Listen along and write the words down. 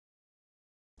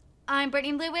I'm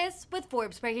Brittany Lewis with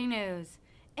Forbes Breaking News.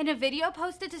 In a video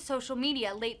posted to social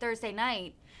media late Thursday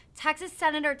night, Texas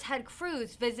Senator Ted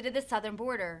Cruz visited the southern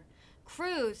border.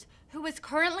 Cruz, who is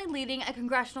currently leading a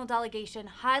congressional delegation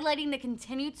highlighting the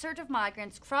continued surge of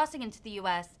migrants crossing into the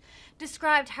U.S.,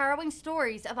 described harrowing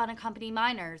stories of unaccompanied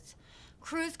minors.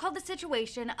 Cruz called the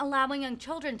situation allowing young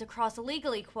children to cross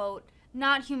illegally, quote,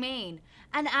 not humane,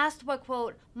 and asked what,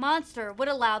 quote, monster would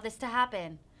allow this to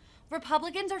happen.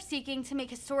 Republicans are seeking to make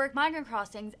historic migrant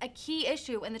crossings a key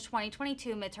issue in the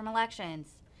 2022 midterm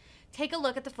elections. Take a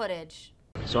look at the footage.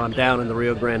 So I'm down in the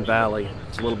Rio Grande Valley.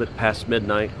 It's a little bit past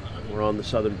midnight. We're on the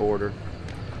southern border.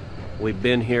 We've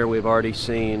been here. We've already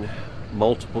seen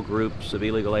multiple groups of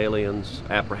illegal aliens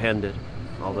apprehended,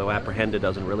 although apprehended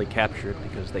doesn't really capture it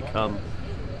because they come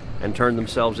and turn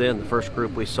themselves in. The first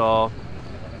group we saw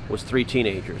was 3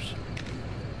 teenagers,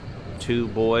 2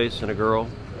 boys and a girl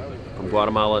from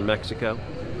Guatemala and Mexico.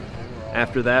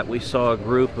 After that, we saw a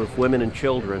group of women and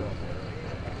children.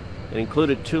 It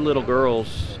included 2 little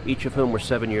girls, each of whom were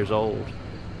 7 years old,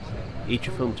 each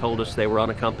of whom told us they were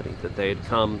unaccompanied, that they had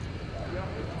come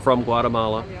from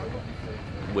Guatemala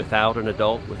without an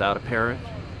adult, without a parent.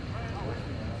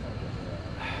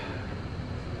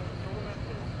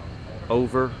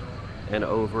 Over and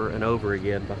over and over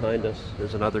again, behind us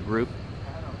is another group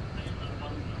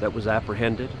that was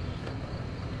apprehended.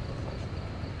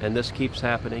 And this keeps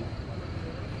happening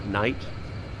night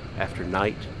after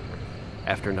night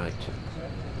after night.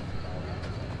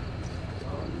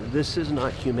 This is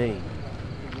not humane.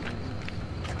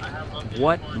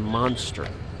 What monster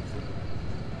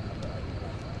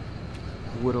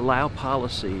would allow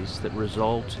policies that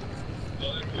result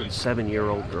in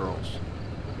 7-year-old girls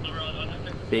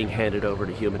being handed over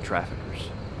to human traffickers?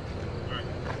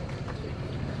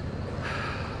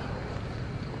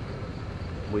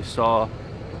 We saw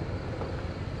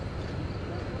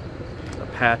a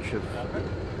patch of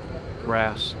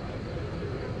grass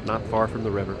not far from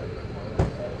the river,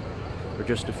 where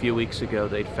just a few weeks ago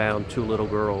they'd found 2 little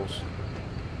girls,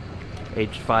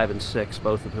 aged 5 and 6,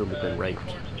 both of whom had been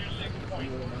raped.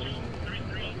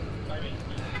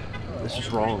 This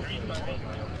is wrong.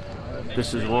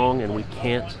 This is wrong, and we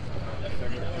can't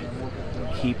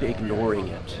keep ignoring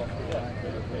it.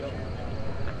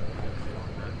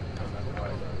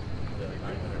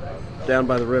 Down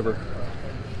by the river,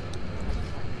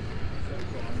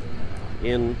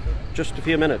 in just a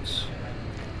few minutes,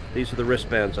 these are the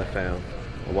wristbands I found.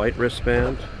 A white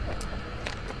wristband,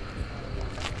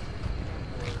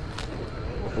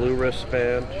 a blue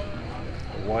wristband,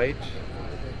 a white,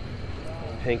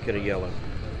 pink, and a yellow.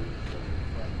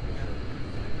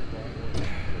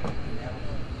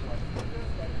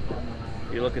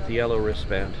 You look at the yellow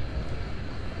wristband.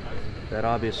 That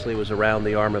obviously was around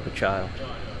the arm of a child,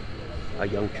 a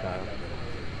young child.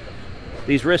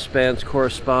 These wristbands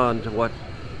correspond to what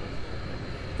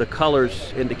the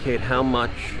colors indicate how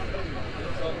much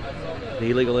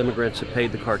the illegal immigrants have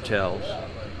paid the cartels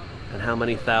and how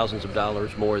many thousands of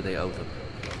dollars more they owe them.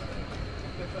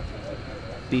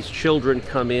 These children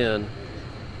come in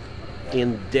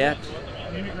debt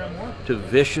to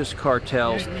vicious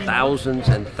cartels, thousands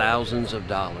and thousands of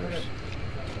dollars.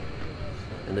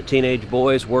 And the teenage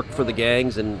boys work for the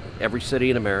gangs in every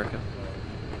city in America.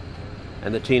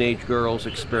 And the teenage girls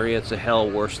experience a hell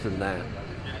worse than that,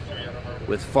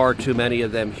 with far too many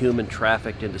of them human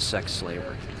trafficked into sex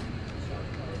slavery.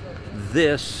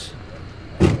 This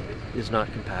is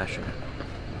not compassionate.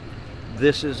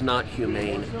 This is not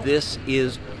humane. This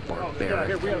is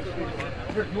barbaric.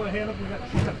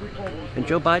 And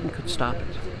Joe Biden could stop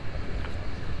it.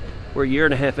 We're a year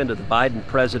and a half into the Biden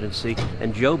presidency,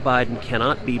 and Joe Biden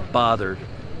cannot be bothered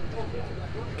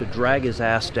to drag his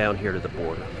ass down here to the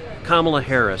border. Kamala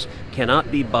Harris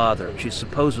cannot be bothered, she's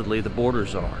supposedly the border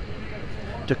czar,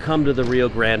 to come to the Rio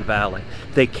Grande Valley.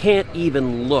 They can't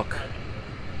even look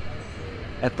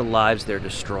at the lives they're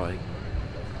destroying.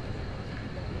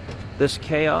 This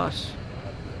chaos,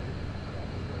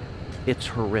 it's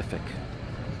horrific.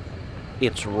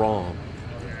 It's wrong.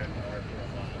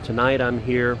 Tonight I'm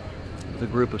here with a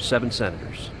group of 7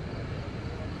 senators,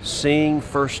 seeing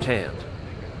firsthand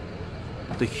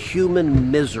the human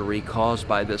misery caused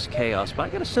by this chaos. But I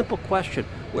got a simple question.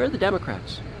 Where are the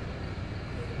Democrats?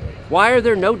 Why are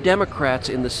there no Democrats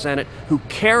in the Senate who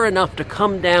care enough to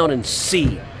come down and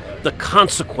see the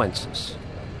consequences?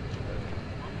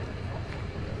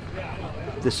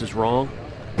 This is wrong,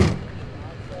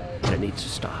 and it needs to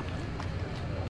stop.